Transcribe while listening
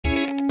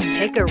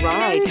Take a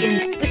ride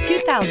in the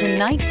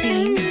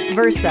 2019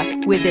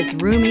 Versa. With its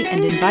roomy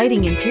and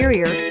inviting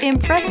interior,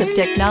 impressive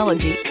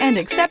technology, and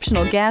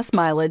exceptional gas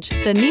mileage,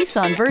 the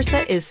Nissan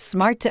Versa is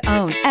smart to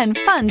own and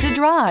fun to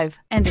drive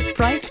and is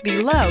priced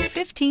below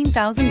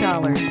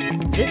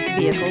 $15,000. This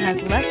vehicle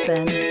has less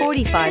than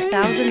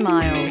 45,000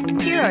 miles.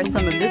 Here are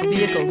some of this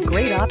vehicle's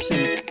great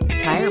options: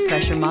 tire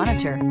pressure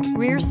monitor,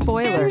 rear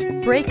spoiler,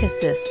 brake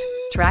assist,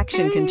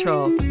 traction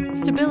control,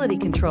 stability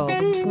control,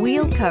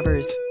 wheel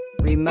covers,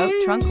 remote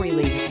trunk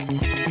release,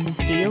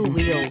 steel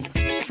wheels,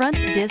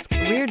 front disc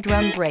rear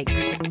drum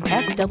brakes,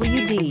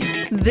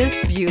 FWD. This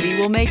beauty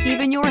will make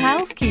even your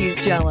house keys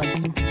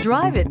jealous.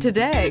 Drive it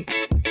today.